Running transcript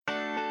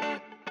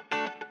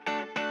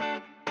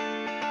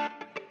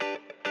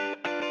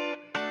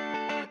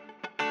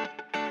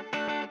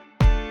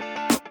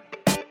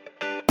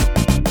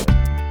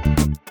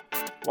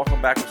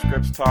Welcome back to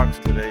Scripps Talks.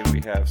 Today we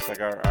have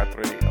Sagar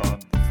Atre on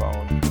the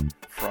phone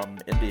from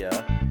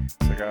India.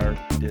 Sagar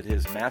did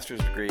his master's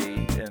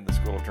degree in the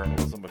School of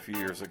Journalism a few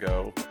years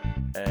ago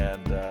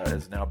and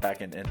is now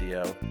back in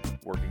India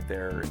working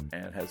there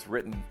and has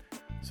written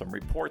some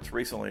reports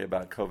recently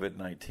about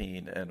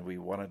COVID-19, and we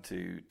wanted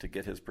to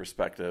get his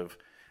perspective.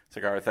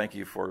 Sagar, thank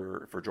you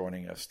for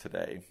joining us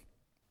today.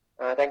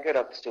 Thank you,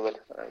 Dr.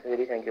 Stewart.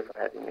 Really thank you for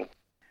having me.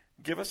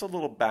 Give us a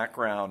little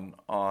background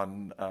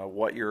on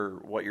what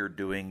you're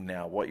doing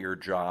now, what your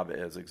job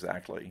is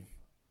exactly.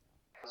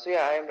 So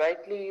I am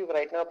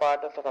right now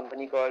part of a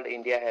company called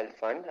India Health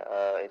Fund.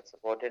 It's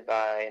supported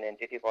by an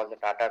entity called the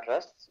Tata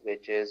Trusts,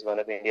 which is one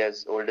of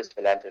India's oldest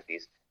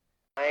philanthropies.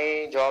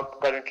 My job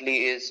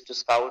currently is to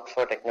scout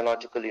for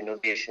technological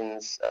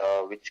innovations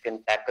which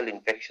can tackle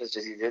infectious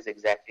diseases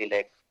exactly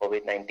like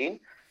COVID-19.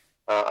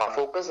 Our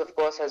focus, of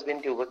course, has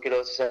been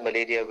tuberculosis and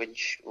malaria,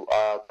 which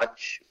are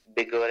much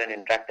bigger and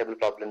intractable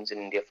problems in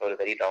India for a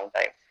very long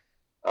time.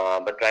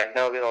 But right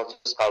now, we're also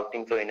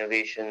scouting for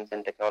innovations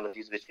and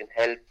technologies which can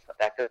help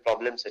tackle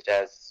problems such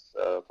as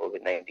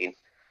COVID-19.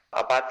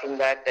 Apart from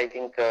that, I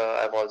think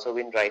I've also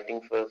been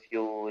writing for a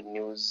few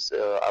news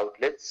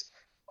outlets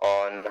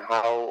on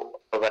how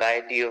a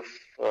variety of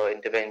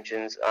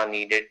interventions are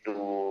needed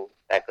to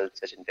tackle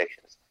such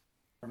infections.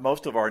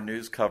 Most of our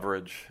news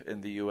coverage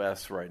in the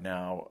U.S. right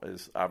now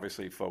is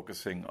obviously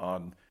focusing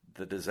on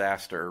the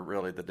disaster,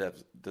 really the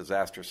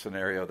disaster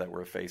scenario that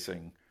we're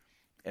facing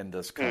in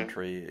this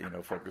country.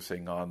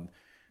 Focusing on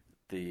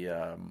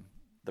the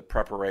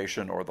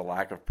preparation or the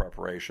lack of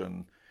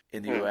preparation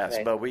in the U.S.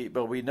 Right.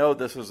 But we know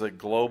this is a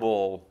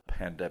global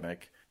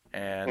pandemic,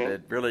 and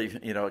it really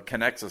it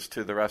connects us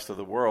to the rest of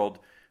the world.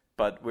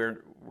 But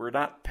we're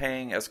not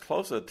paying as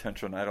close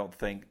attention, I don't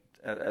think,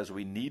 as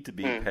we need to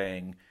be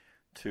paying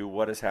to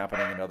what is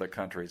happening in other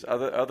countries.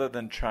 Other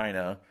than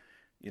China,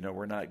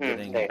 we're not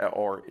getting,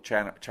 or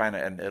China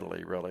and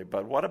Italy, really.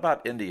 But what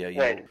about India?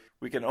 Right.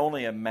 We can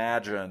only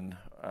imagine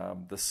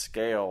the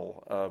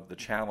scale of the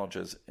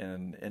challenges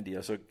in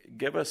India. So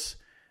give us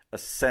a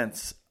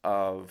sense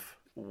of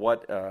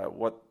what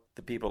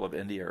the people of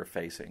India are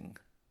facing.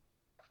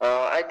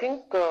 I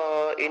think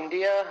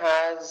India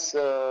has,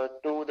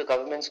 to the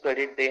government's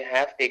credit, they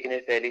have taken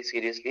it fairly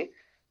seriously.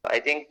 I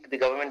think the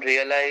government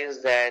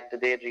realized that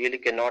they really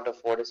cannot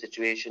afford a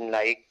situation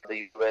like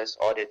the US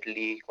or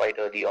Italy quite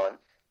early on.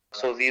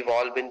 So we've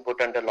all been put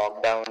under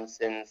lockdown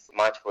since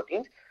March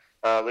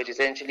 14th, which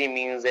essentially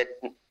means that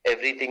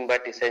everything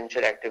but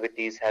essential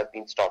activities have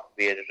been stopped.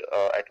 We're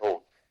at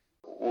home.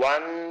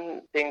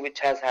 One thing which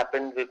has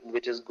happened,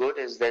 which is good,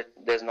 is that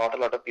there's not a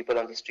lot of people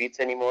on the streets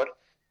anymore.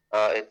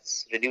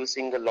 It's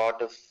reducing a lot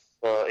of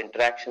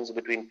interactions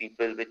between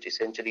people, which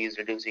essentially is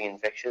reducing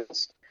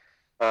infections.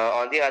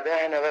 On the other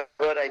hand,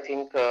 however, I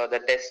think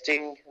the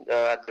testing,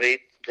 the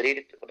rate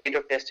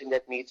of testing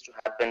that needs to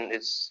happen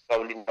is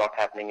probably not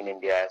happening in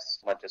India as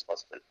much as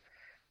possible.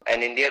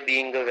 And India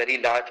being a very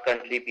large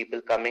country,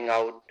 people coming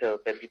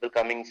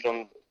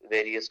from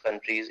various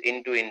countries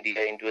into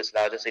India, into its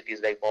larger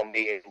cities like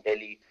Bombay and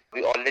Delhi,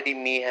 we already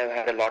may have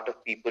had a lot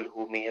of people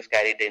who may have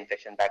carried the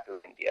infection back to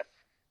India.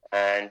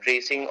 And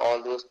tracing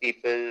all those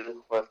people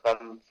who have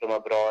come from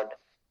abroad,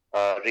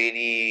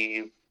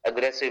 really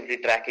aggressively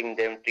tracking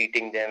them,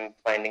 treating them,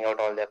 finding out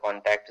all their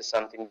contacts is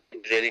something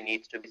that really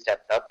needs to be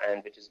stepped up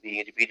and which is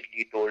being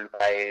repeatedly told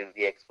by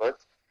the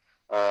experts,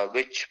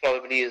 which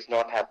probably is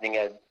not happening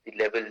at the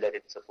level that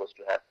it's supposed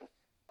to happen.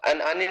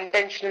 An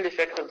unintentional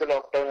effect of the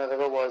lockdown,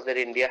 however, was that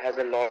India has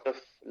a lot of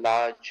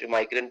large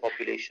migrant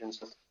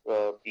populations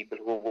of people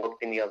who work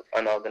in the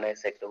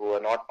unorganized sector, who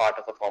are not part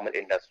of a formal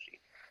industry.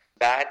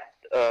 That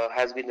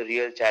has been a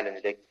real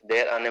challenge. Like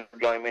their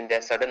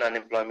sudden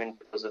unemployment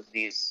because of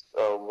these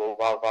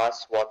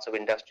vast swaths of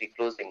industry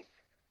closing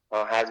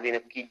has been a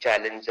key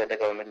challenge that the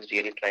government is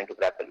really trying to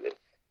grapple with.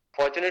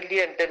 Fortunately,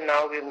 until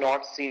now, we've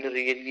not seen a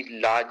really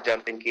large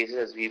jump in cases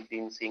as we've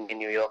been seeing in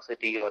New York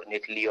City or in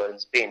Italy or in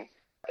Spain.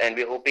 And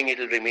we're hoping it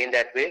will remain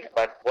that way.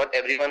 But what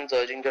everyone's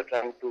urging the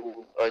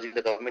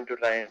government to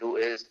try and do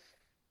is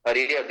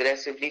really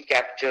aggressively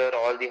capture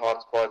all the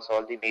hotspots,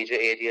 all the major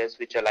areas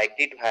which are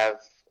likely to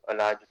have a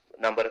large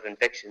number of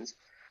infections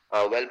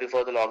well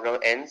before the lockdown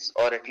ends,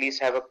 or at least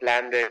have a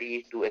plan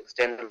ready to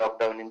extend the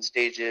lockdown in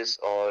stages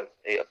or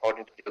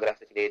according to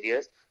geographical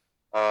areas,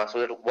 so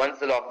that once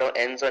the lockdown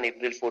ends on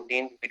April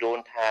 14th, we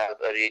don't have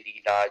a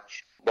really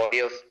large body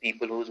of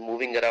people who's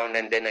moving around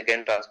and then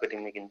again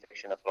transmitting the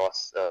infection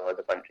across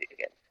the country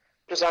again.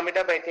 To sum it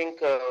up, I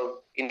think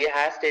India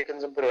has taken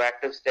some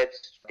proactive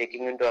steps,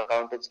 taking into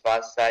account its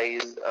vast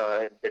size,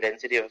 the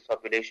density of its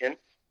population,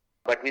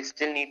 but we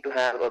still need to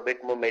have a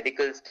bit more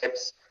medical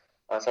steps,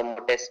 some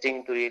more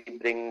testing to really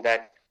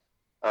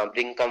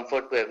bring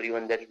comfort to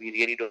everyone that we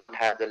really don't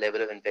have the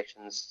level of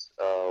infections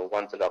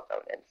once the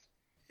lockdown ends.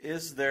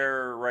 Is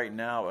there right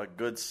now a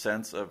good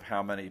sense of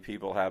how many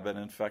people have been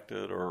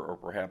infected or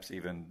perhaps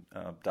even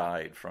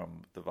died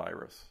from the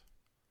virus?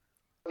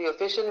 The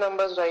official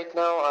numbers right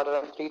now are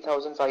around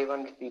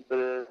 3,500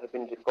 people have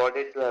been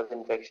recorded to have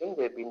infection.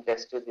 They've been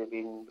tested, they've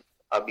been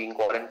are being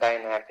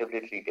quarantined and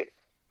actively treated.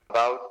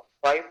 About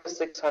 500 to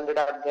 600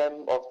 of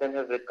them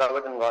have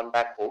recovered and gone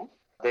back home.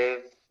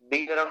 They've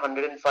been around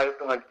 105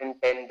 to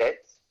 110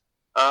 deaths.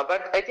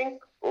 But I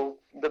think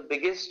the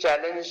biggest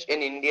challenge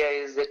in India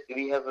is that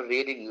we have a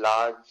really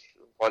large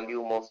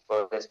volume of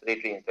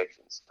respiratory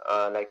infections,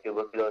 like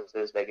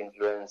tuberculosis, like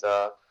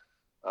influenza,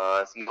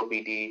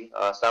 COPD.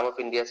 Some of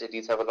India's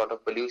cities have a lot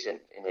of pollution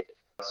in it.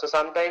 So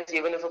sometimes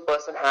even if a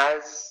person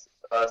has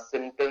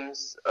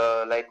symptoms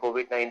like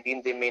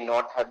COVID-19, they may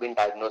not have been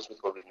diagnosed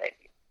with COVID-19,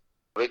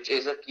 which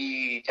is a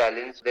key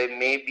challenge. There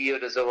may be a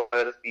reservoir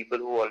of people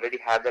who already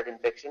have that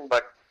infection,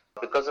 but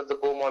because of the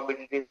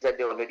comorbidities that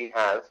they already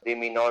have, they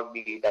may not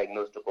be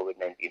diagnosed with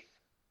COVID-19.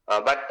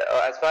 But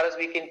as far as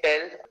we can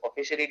tell,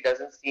 officially it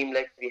doesn't seem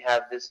like we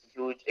have this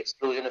huge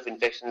explosion of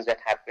infections that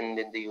happened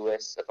in the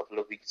US a couple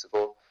of weeks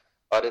ago,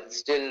 or it's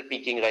still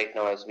peaking right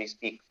now as we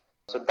speak.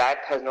 So that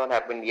has not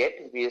happened yet.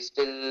 India is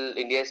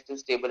still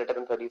stable at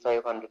around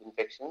 3,500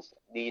 infections.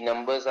 The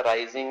numbers are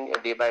rising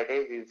day by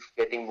day. We're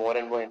getting more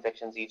and more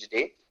infections each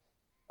day.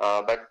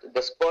 But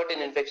the spurt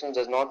in infections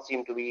does not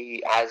seem to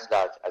be as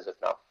large as of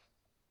now.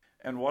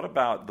 And what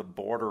about the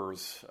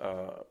borders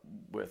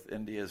with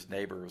India's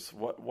neighbors?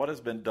 What has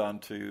been done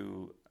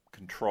to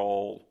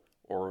control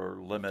or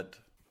limit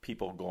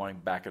people going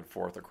back and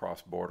forth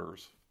across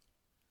borders?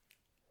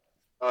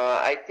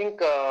 I think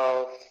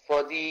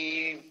for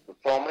the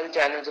formal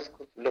channels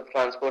of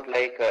transport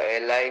like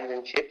airlines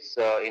and ships,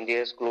 India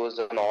has closed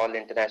on all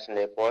international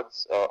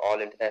airports,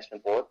 all international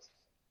ports.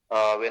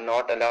 We're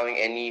not allowing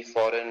any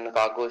foreign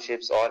cargo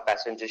ships or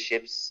passenger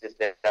ships, if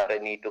there are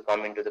any, to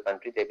come into the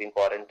country. They've been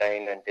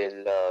quarantined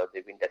until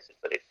they've been tested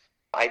for it.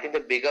 I think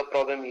the bigger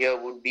problem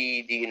here would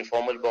be the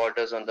informal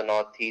borders on the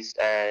northeast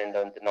and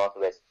on the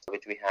northwest,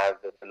 which we have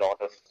with a lot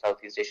of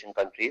Southeast Asian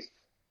countries,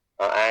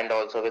 and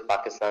also with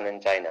Pakistan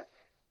and China.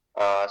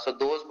 So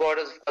those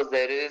borders, of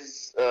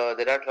course,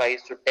 there are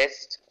tries to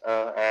test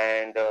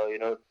and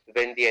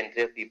prevent the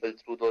entry of people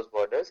through those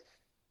borders.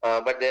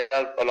 But there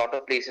are a lot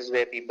of places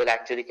where people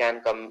actually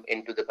can come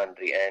into the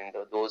country, and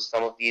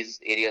some of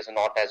these areas are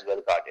not as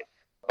well guarded.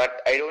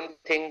 But I don't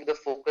think the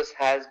focus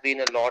has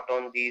been a lot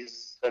on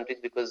these countries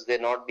because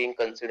they're not being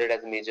considered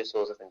as a major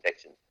source of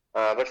infection.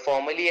 But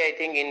formally, I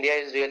think India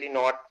is really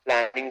not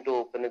planning to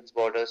open its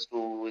borders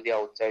to the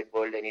outside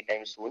world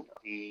anytime soon.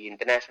 The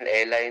international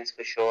airlines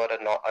for sure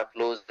are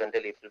closed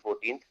until April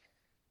 14th.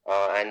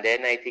 And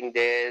then I think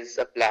there's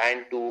a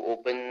plan to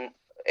open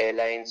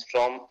airlines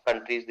from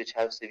countries which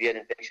have severe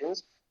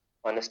infections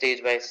on a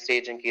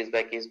stage-by-stage and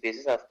case-by-case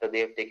basis after they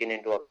have taken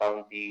into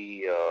account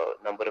the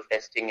number of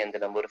testing and the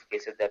number of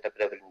cases that are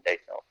prevalent right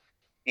now.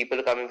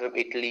 People coming from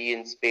Italy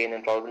and Spain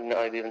and probably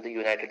now even the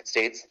United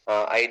States,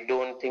 I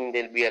don't think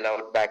they'll be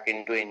allowed back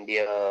into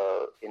India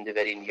in the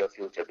very near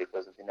future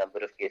because of the number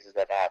of cases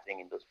that are happening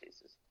in those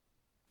places.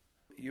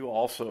 You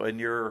also, in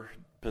your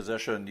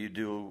position, you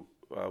do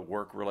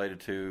work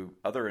related to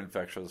other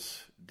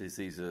infectious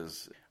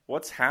diseases.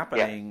 What's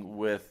happening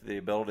with the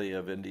ability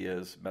of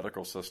India's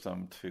medical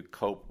system to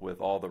cope with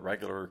all the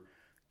regular,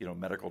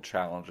 medical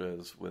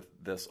challenges with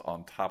this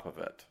on top of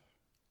it?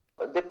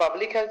 The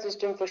public health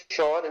system for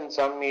sure in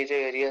some major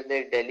areas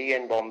like Delhi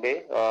and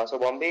Bombay. So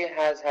Bombay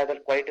has had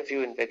quite a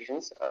few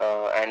infections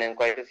and in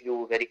quite a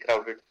few very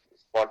crowded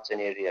spots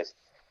and areas.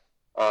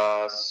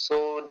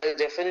 So there's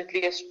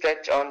definitely a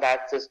stretch on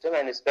that system,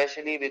 and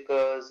especially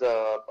because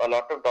a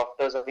lot of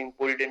doctors are being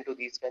pulled into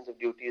these kinds of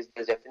duties,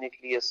 there's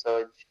definitely a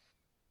surge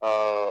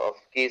of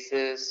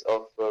cases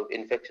of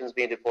infections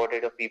being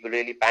reported, of people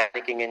really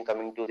panicking and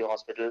coming to the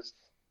hospitals.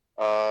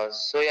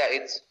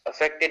 It's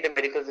affected the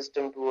medical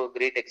system to a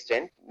great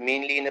extent,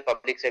 mainly in the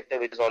public sector,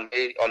 which is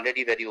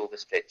already very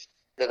overstretched.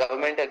 The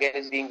government, again,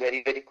 is being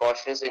very, very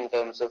cautious in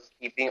terms of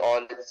keeping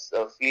all its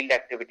field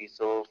activities.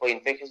 So for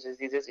infectious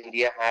diseases,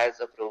 India has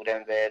a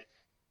program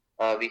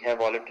where we have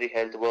voluntary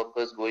health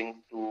workers going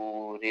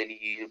to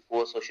really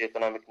poor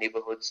socioeconomic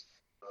neighborhoods,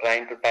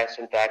 trying to test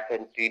and track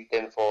and treat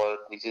them for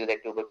diseases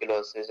like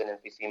tuberculosis and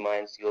emphysema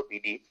and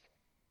COPD.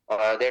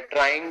 They're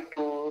trying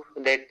to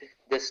let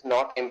this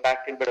not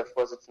impact it, but of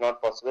course it's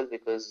not possible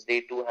because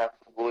they too have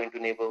to go into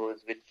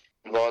neighborhoods, which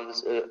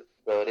involves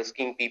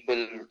risking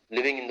people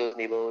living in those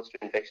neighborhoods to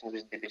infections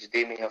which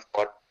they may have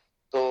caught.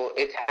 So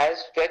it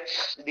has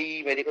stretched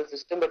the medical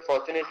system, but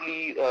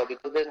fortunately,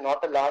 because there's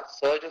not a large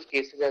surge of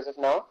cases as of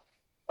now,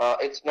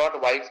 it's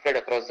not widespread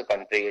across the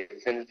country.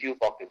 It's in a few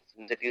pockets.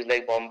 In cities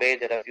like Bombay,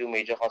 there are a few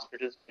major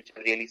hospitals which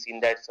have really seen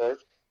that surge.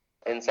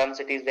 In some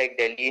cities like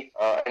Delhi,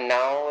 and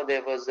now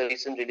there was a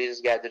recent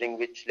religious gathering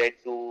which led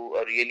to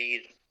a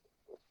really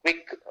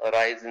quick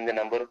rise in the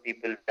number of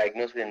people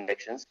diagnosed with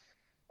infections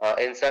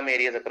in some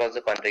areas across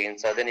the country. In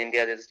southern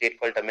India, there's a state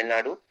called Tamil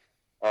Nadu.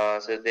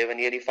 So there were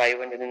nearly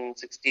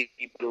 560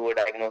 people who were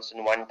diagnosed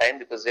in one time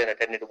because they had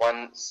attended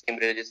one same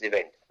religious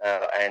event,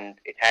 and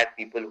it had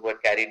people who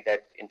had carried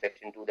that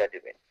infection to that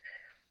event.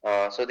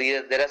 So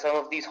there are some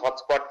of these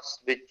hotspots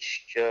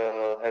which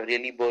have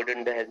really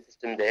burdened the health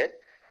system there.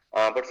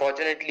 But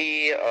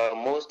fortunately,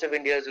 most of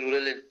India's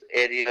rural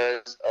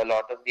areas, a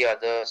lot of the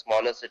other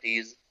smaller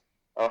cities,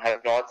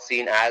 have not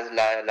seen as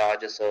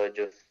large a surge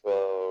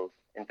of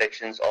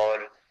infections or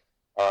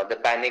the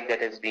panic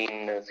that has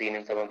been seen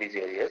in some of these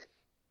areas.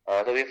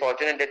 So we're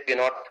fortunate that we're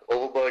not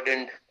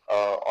overburdened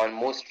on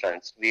most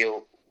fronts. We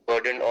are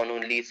burdened on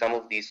only some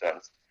of these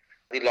fronts.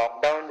 The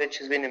lockdown which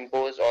has been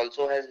imposed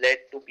also has led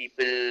to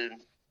people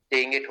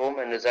staying at home,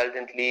 and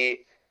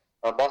resultantly,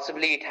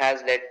 possibly it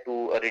has led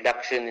to a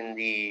reduction in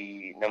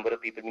the number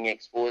of people being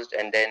exposed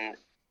and then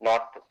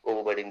not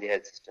overburdening the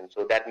health system.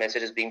 So that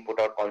message is being put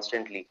out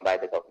constantly by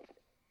the government.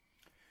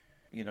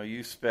 You know,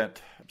 you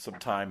spent some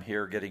time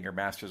here getting your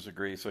master's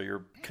degree, so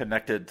you're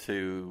connected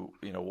to,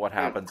 you know, what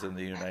happens in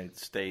the United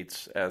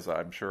States, as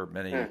I'm sure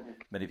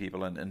many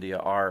people in India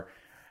are.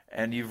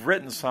 And you've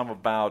written some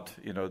about,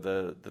 you know,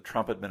 the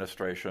Trump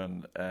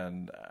administration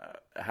and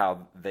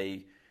how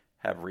they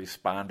have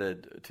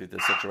responded to the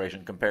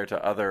situation compared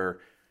to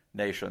other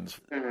nations.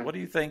 What do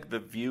you think the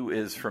view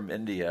is from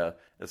India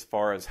as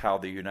far as how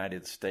the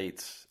United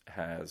States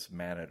has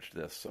managed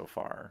this so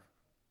far?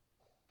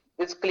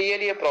 It's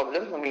clearly a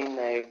problem. I mean,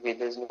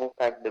 there's no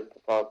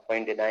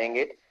point denying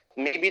it.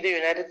 Maybe the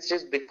United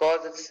States,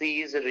 because it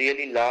sees a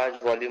really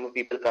large volume of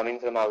people coming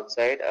from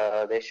outside,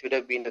 there should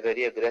have been a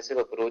very aggressive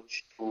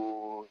approach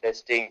to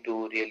testing,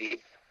 to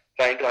really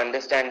trying to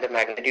understand the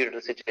magnitude of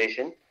the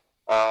situation.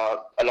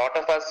 A lot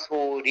of us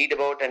who read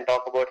about and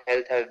talk about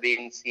health have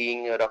been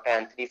seeing Dr.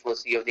 Anthony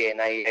Fauci of the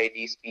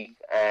NIAID speak,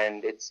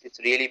 and it's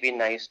really been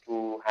nice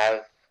to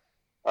have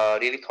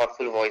really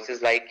thoughtful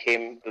voices like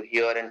him to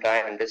hear and try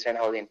and understand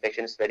how the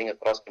infection is spreading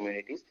across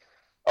communities.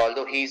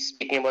 Although he's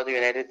speaking about the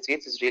United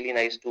States, it's really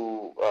nice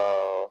to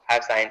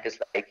have scientists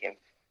like him.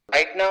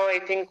 Right now, I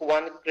think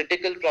one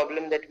critical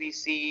problem that we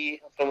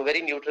see from a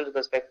very neutral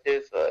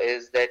perspective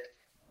is that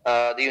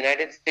the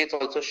United States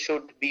also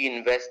should be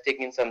investing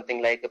in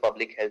something like a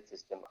public health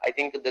system. I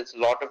think that there's a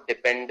lot of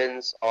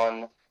dependence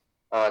on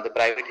the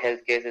private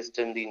healthcare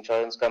system, the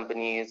insurance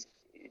companies.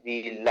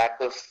 The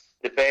lack of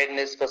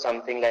preparedness for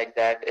something like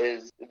that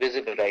is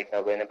visible right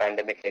now when a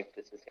pandemic like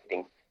this is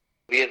hitting.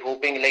 We are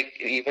hoping, like,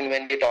 even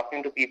when we're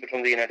talking to people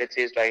from the United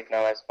States right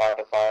now as part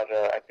of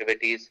our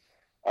activities,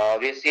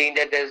 we are seeing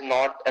that there's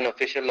not an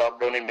official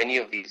lockdown in many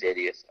of these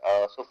areas.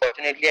 So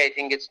fortunately, I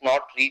think it's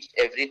not reached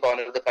every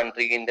corner of the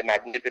country in the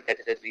magnitude that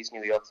it has reached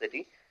New York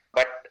City.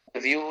 But the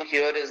view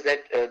here is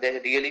that there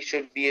really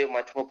should be a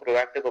much more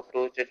proactive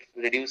approach at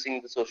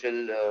reducing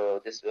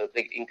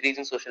the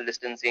increasing social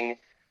distancing,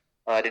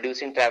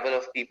 reducing travel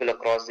of people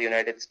across the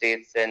United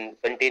States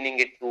and containing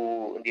it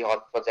to the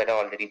hotspots that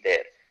are already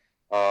there,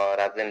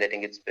 rather than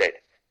letting it spread.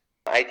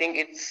 I think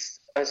it's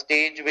a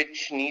stage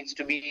which needs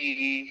to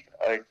be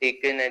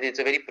taken, and it's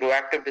a very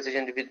proactive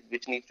decision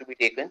which needs to be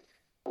taken.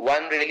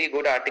 One really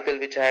good article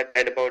which I had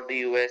read about the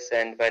US,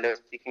 and while I was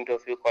speaking to a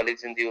few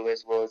colleagues in the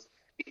US, was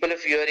people are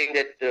fearing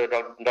that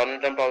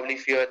Donald Trump probably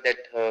feared that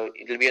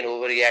it will be an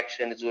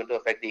overreaction, it's going to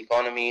affect the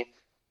economy.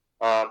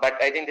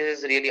 But I think this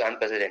is really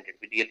unprecedented.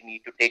 We really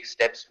need to take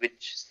steps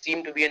which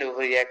seem to be an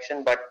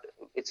overreaction, but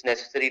it's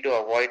necessary to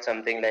avoid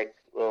something like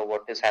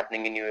what is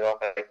happening in New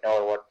York right now,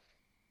 or what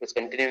is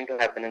continuing to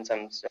happen in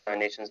some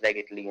nations like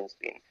Italy and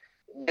Spain.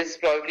 This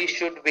probably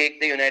should wake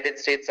the United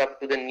States up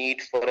to the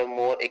need for a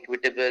more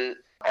equitable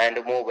and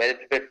a more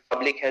well-prepared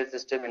public health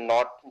system, and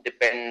not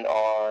depend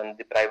on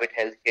the private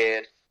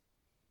healthcare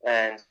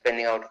and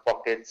spending out of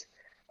pockets,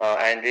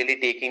 and really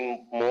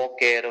taking more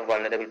care of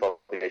vulnerable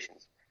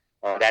populations.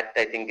 That,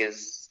 I think,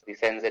 is the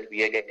sense that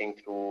we are getting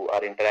through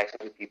our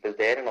interactions with people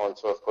there, and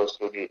also, of course,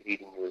 through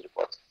reading news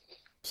reports.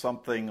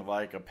 Something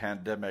like a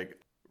pandemic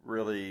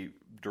really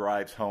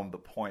drives home the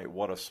point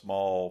what a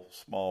small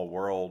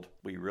world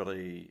we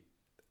really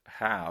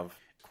have.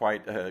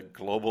 Quite a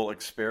global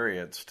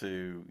experience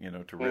to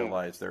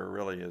realize there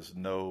really is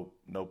no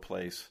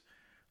place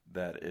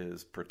that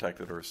is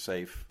protected or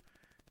safe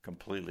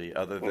completely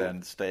other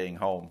than staying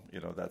home.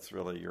 That's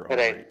really your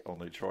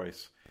only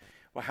choice.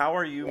 Well, how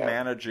are you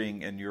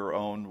managing in your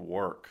own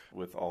work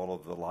with all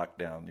of the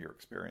lockdown you're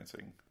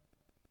experiencing?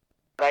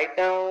 Right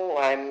now,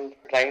 I'm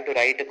trying to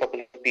write a couple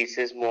of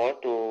pieces more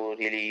to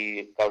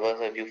really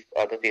cover a few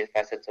other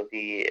facets of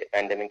the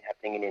pandemic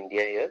happening in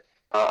India here.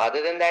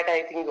 Other than that,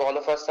 I think all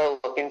of us are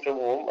working from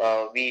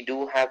home. We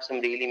do have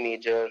some really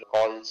major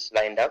calls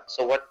lined up.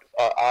 So what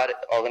our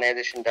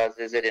organization does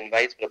is it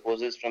invites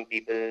proposals from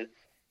people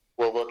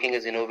who are working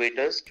as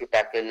innovators to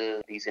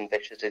tackle these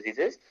infectious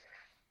diseases.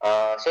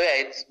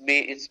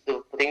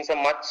 Things are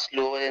much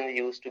slower than they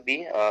used to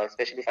be,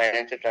 especially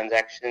financial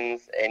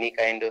transactions, any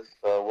kind of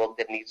work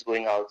that needs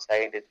going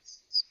outside.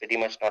 It's pretty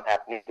much not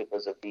happening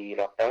because of the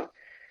lockdown.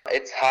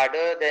 It's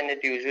harder than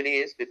it usually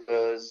is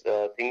because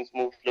things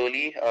move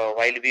slowly,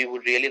 while we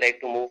would really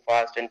like to move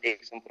fast and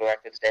take some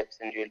proactive steps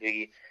and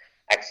really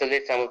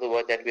accelerate some of the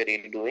work that we're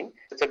really doing.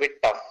 It's a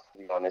bit tough, to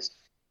be honest.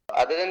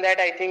 Other than that,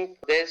 I think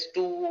there's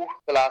two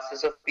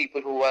classes of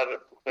people who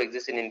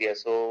exist in India.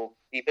 So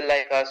people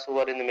like us who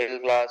are in the middle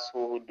class,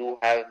 who do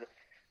have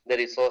the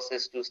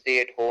resources to stay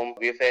at home,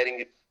 we're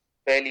faring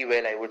fairly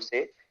well, I would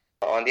say.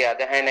 On the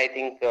other hand, I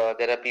think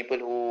there are people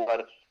who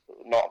are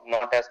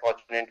not as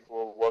fortunate,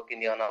 who work in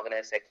the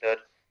unorganized sector,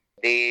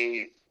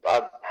 they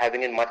are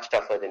having it much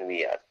tougher than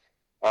we are.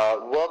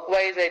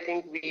 Work-wise, I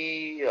think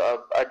we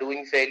are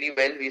doing fairly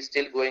well. We're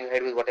still going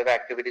ahead with whatever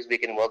activities we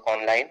can work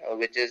online,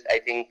 which is, I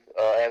think,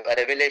 a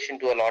revelation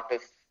to a lot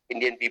of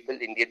Indian people.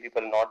 Indian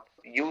people are not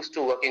used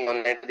to working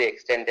online to the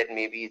extent that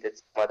maybe that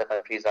some other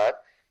countries are.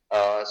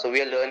 So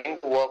we are learning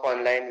to work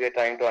online. We are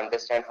trying to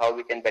understand how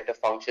we can better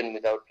function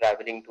without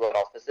traveling to our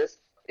offices.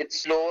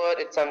 It's slower.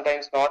 It's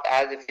sometimes not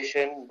as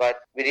efficient,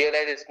 but we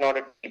realize it's not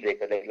a deal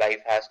breaker. Like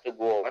life has to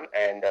go on,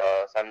 and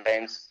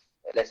sometimes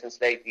lessons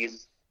like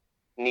these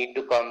need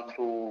to come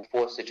through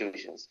forced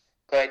situations.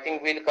 So I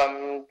think we'll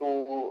come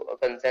to a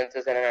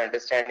consensus and an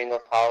understanding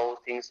of how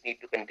things need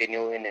to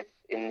continue in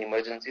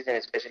emergencies, and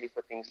especially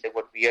for things like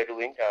what we are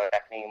doing,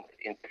 tackling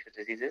infectious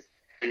diseases.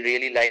 We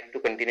really like to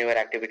continue our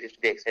activities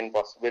to the extent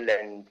possible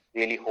and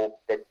really hope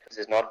that this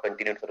is not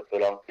continued for a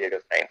prolonged period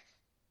of time.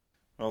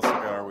 Well,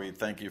 Sagar, we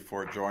thank you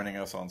for joining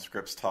us on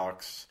Scripps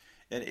Talks.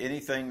 And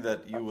anything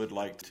that you would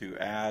like to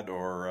add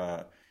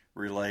or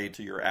relay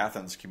to your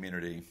Athens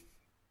community?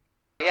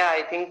 Yeah,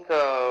 I think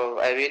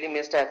I really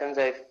missed Athens.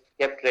 I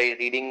kept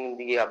reading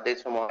the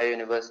updates from Ohio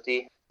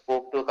University,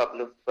 spoke to a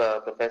couple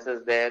of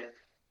professors there,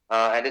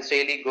 and it's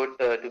really good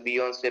to be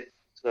on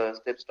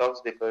Scripps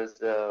Talks because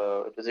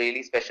it was a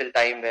really special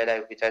time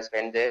which I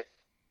spent there,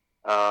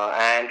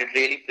 and it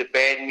really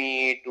prepared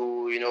me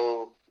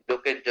to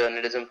look at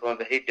journalism from a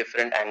very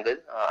different angle.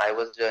 I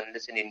was a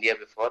journalist in India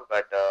before,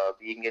 but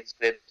being at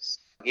Scripps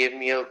gave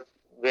me a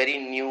very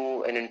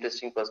new and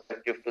interesting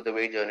perspective to the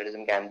way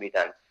journalism can be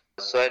done.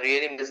 So I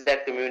really missed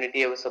that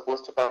community. I was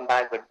supposed to come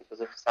back, but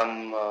because of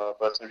some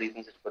personal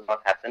reasons, it could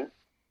not happen.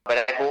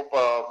 But I hope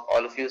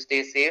all of you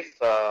stay safe.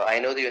 I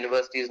know the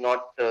university is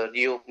not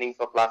reopening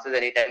for classes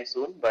anytime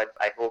soon, but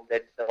I hope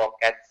that the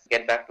Wildcats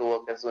get back to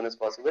work as soon as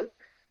possible.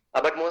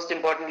 But most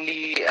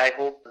importantly, I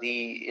hope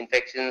the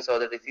infections or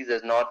the disease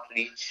does not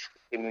reach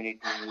community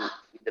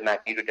the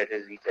magnitude that it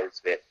has reached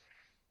elsewhere.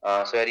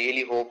 So I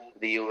really hope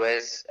the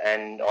US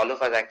and all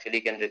of us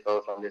actually can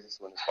recover from this as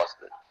soon as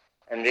possible.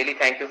 And really,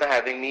 thank you for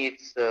having me.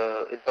 It's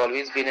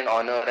always been an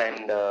honor,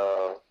 and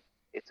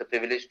it's a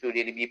privilege to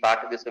really be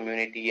part of this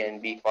community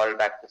and be called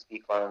back to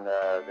speak on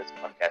this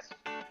podcast.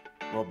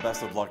 Well,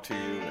 best of luck to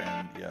you,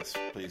 and yes,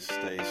 please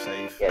stay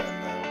safe, yes.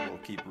 And we'll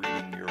keep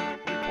reading your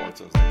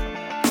reports as they come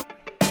out.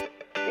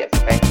 Yes,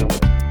 thank you.